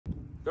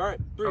Start.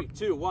 3,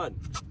 2, 1.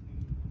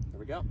 There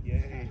we go.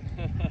 Yay.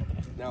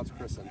 Now it's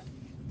christened.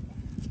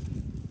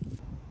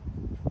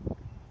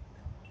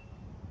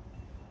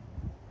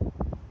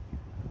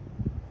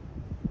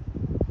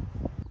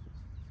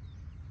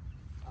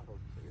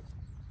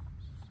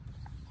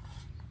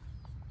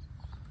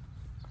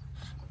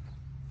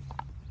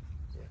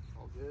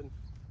 Good.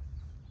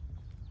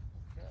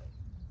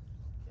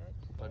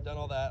 So I've done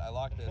all that. I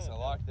lock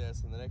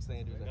this, and the next thing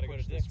I do is I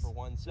push this for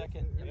 1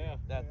 second. Yeah.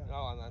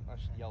 Oh, I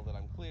should yell that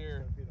I'm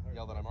clear,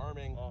 yell that I'm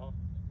arming,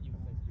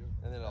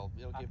 and then it'll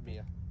give me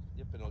a,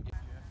 yep, and it'll give.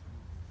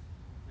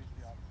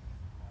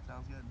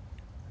 Sounds good.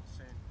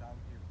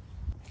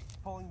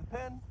 Pulling the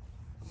pin,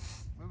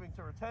 moving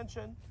to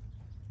retention.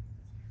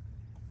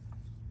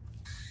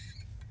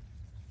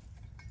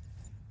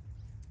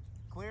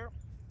 Clear.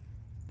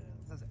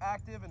 It says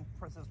active and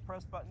says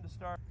press button to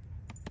start.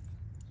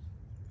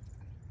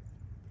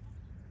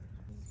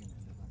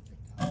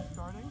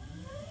 Starting.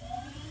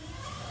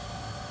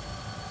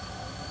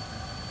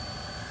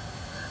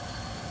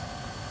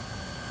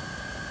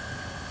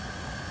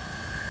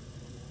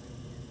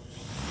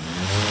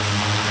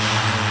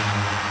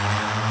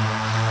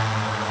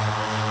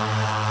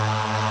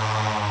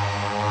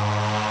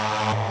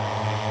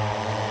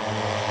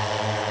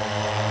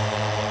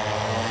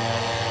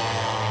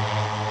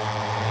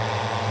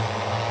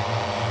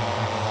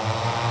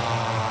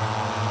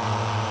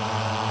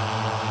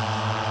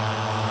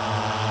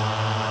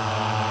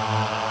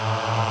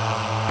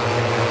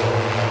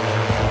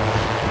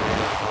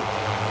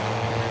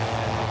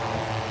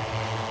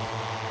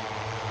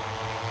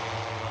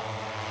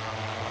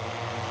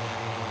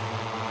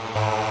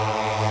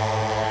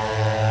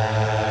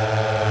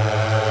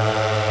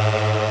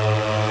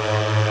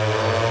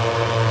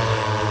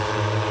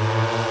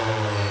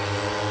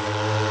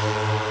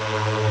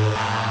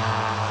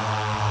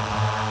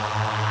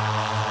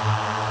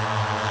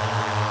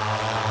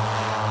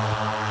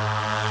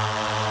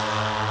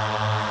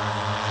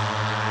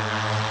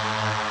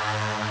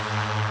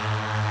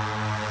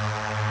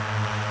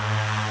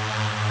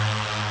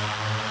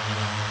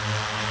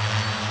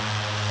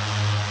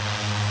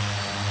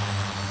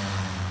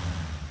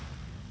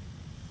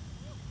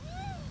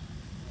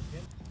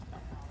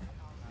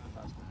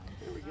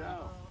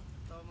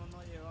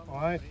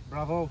 Alright,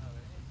 bravo.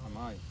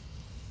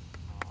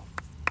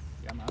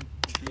 Yeah, man.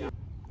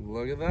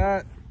 Look at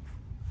that.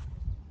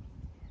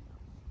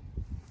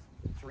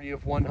 3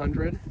 of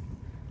 100.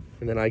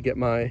 And then I get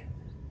my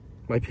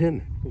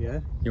pin.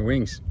 Yeah. Your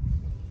wings.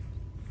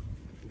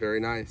 Very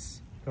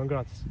nice.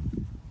 Congrats.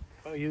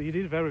 Oh, you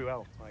did very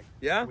well. Like,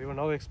 Yeah? we were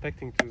not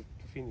expecting to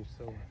finish,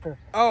 so.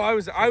 Oh, I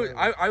was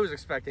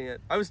expecting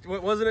it.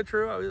 Wasn't it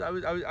true?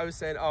 I was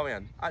saying, oh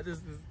man,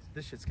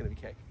 this shit's gonna be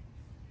cake.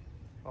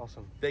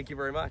 Awesome. Thank you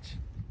very much.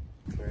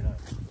 Very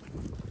nice.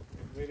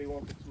 I really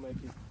wanted to make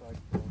it like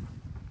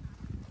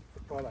the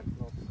product,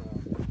 not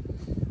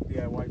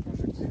DIY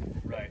projects.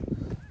 Right.